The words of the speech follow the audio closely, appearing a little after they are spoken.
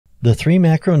The three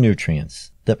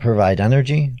macronutrients that provide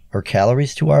energy or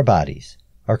calories to our bodies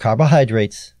are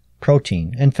carbohydrates,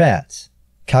 protein, and fats.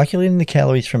 Calculating the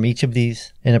calories from each of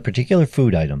these in a particular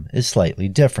food item is slightly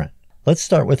different. Let's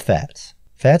start with fats.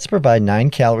 Fats provide 9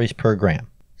 calories per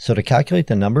gram. So to calculate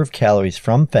the number of calories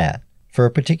from fat for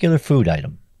a particular food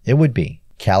item, it would be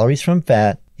calories from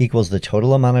fat equals the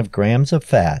total amount of grams of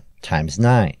fat times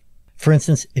 9. For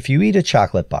instance, if you eat a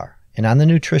chocolate bar and on the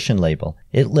nutrition label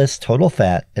it lists total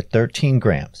fat at 13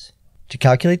 grams. To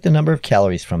calculate the number of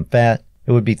calories from fat,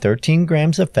 it would be 13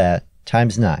 grams of fat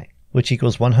times 9, which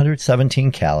equals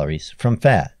 117 calories from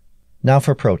fat. Now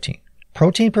for protein.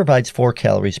 Protein provides 4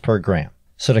 calories per gram.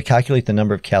 So to calculate the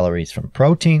number of calories from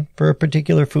protein for a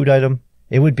particular food item,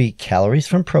 it would be calories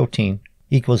from protein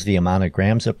equals the amount of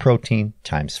grams of protein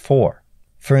times 4.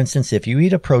 For instance, if you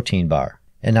eat a protein bar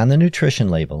and on the nutrition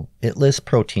label it lists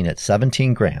protein at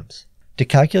 17 grams, to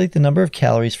calculate the number of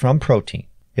calories from protein,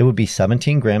 it would be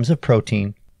 17 grams of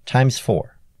protein times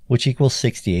 4, which equals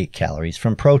 68 calories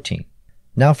from protein.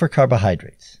 Now for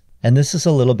carbohydrates, and this is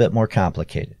a little bit more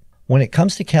complicated. When it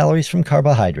comes to calories from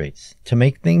carbohydrates, to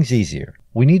make things easier,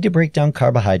 we need to break down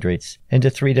carbohydrates into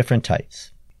 3 different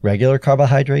types: regular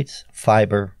carbohydrates,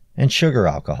 fiber, and sugar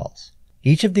alcohols.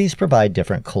 Each of these provide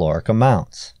different caloric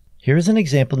amounts. Here's an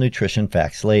example nutrition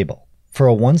facts label. For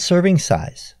a 1 serving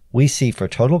size, we see for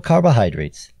total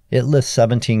carbohydrates, it lists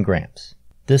 17 grams.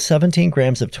 This 17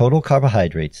 grams of total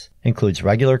carbohydrates includes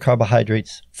regular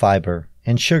carbohydrates, fiber,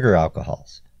 and sugar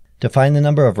alcohols. To find the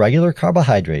number of regular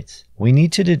carbohydrates, we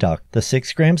need to deduct the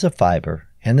 6 grams of fiber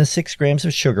and the 6 grams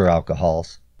of sugar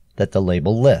alcohols that the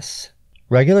label lists.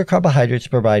 Regular carbohydrates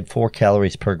provide 4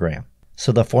 calories per gram.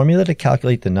 So the formula to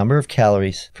calculate the number of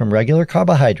calories from regular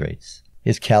carbohydrates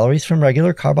is calories from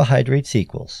regular carbohydrates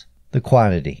equals the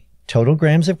quantity, total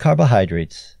grams of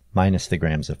carbohydrates, minus the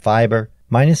grams of fiber,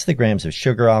 minus the grams of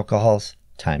sugar alcohols,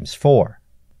 times 4.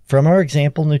 From our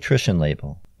example nutrition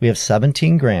label, we have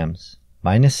 17 grams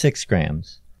minus 6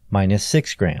 grams minus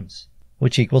 6 grams,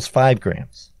 which equals 5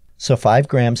 grams. So 5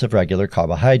 grams of regular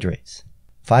carbohydrates.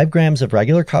 5 grams of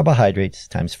regular carbohydrates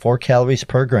times 4 calories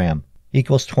per gram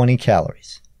equals 20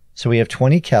 calories. So we have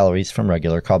 20 calories from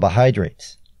regular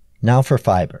carbohydrates. Now for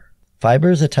fiber.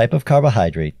 Fiber is a type of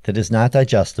carbohydrate that is not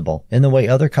digestible in the way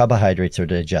other carbohydrates are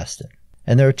digested.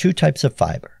 And there are 2 types of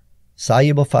fiber: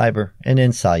 soluble fiber and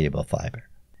insoluble fiber.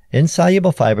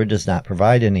 Insoluble fiber does not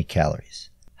provide any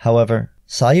calories. However,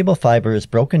 soluble fiber is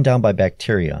broken down by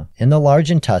bacteria in the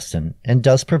large intestine and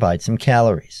does provide some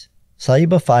calories.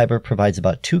 Soluble fiber provides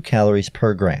about 2 calories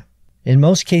per gram. In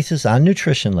most cases on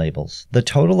nutrition labels, the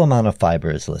total amount of fiber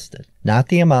is listed, not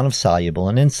the amount of soluble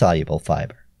and insoluble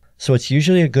fiber. So it's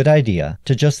usually a good idea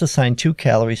to just assign 2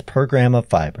 calories per gram of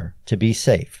fiber to be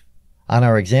safe. On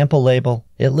our example label,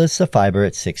 it lists the fiber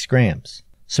at 6 grams.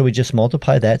 So we just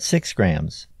multiply that 6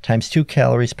 grams times 2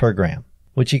 calories per gram,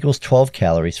 which equals 12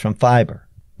 calories from fiber.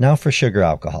 Now for sugar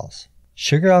alcohols.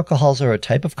 Sugar alcohols are a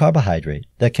type of carbohydrate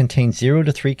that contains 0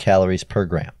 to 3 calories per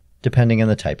gram, depending on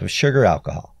the type of sugar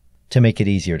alcohol. To make it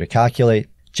easier to calculate,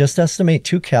 just estimate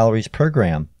 2 calories per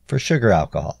gram for sugar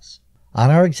alcohols. On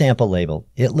our example label,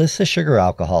 it lists the sugar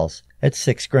alcohols at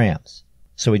 6 grams.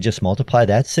 So we just multiply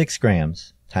that 6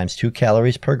 grams times 2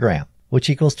 calories per gram, which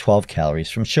equals 12 calories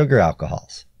from sugar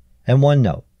alcohols. And one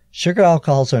note, sugar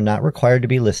alcohols are not required to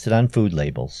be listed on food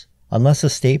labels unless a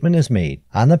statement is made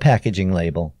on the packaging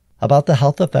label about the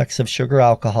health effects of sugar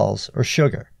alcohols or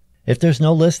sugar. If there's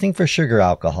no listing for sugar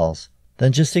alcohols,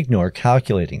 then just ignore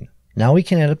calculating them. Now we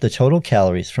can add up the total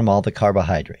calories from all the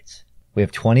carbohydrates. We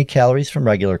have 20 calories from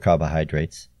regular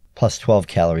carbohydrates, plus 12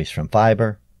 calories from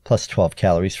fiber, plus 12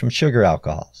 calories from sugar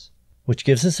alcohols, which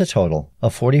gives us a total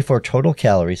of 44 total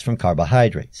calories from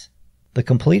carbohydrates. The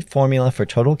complete formula for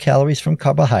total calories from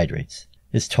carbohydrates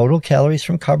is total calories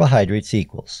from carbohydrates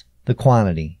equals the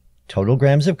quantity, total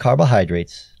grams of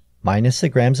carbohydrates, minus the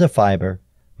grams of fiber,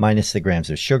 minus the grams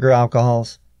of sugar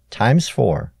alcohols, times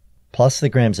 4, plus the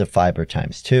grams of fiber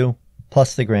times 2,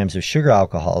 plus the grams of sugar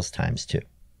alcohols times 2.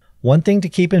 One thing to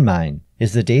keep in mind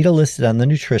is the data listed on the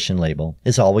nutrition label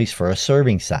is always for a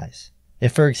serving size.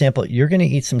 If, for example, you're going to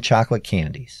eat some chocolate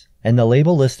candies, and the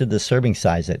label listed the serving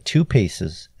size at 2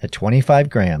 pieces at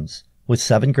 25 grams with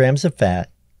 7 grams of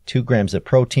fat, 2 grams of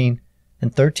protein,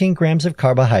 and 13 grams of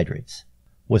carbohydrates,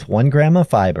 with 1 gram of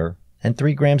fiber and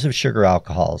 3 grams of sugar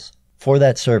alcohols for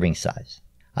that serving size.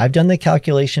 I've done the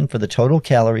calculation for the total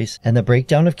calories and the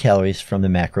breakdown of calories from the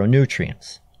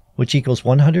macronutrients, which equals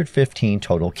 115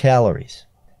 total calories.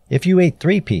 If you ate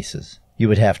 3 pieces, you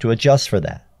would have to adjust for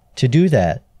that. To do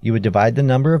that, you would divide the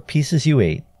number of pieces you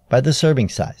ate by the serving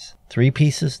size. 3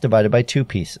 pieces divided by 2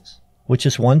 pieces, which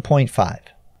is 1.5.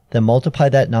 Then multiply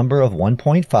that number of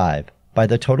 1.5 by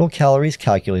the total calories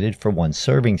calculated for one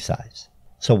serving size.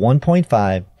 So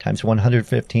 1.5 times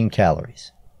 115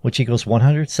 calories, which equals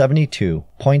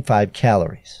 172.5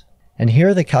 calories. And here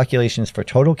are the calculations for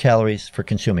total calories for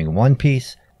consuming one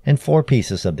piece and 4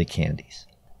 pieces of the candies.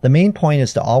 The main point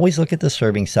is to always look at the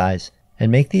serving size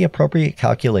and make the appropriate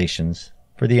calculations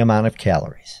for the amount of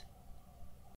calories.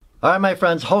 Alright my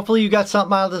friends, hopefully you got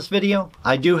something out of this video.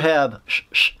 I do have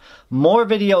more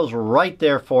videos right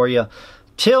there for you.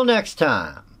 Till next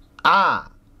time, I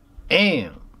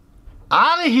am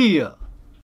out of here.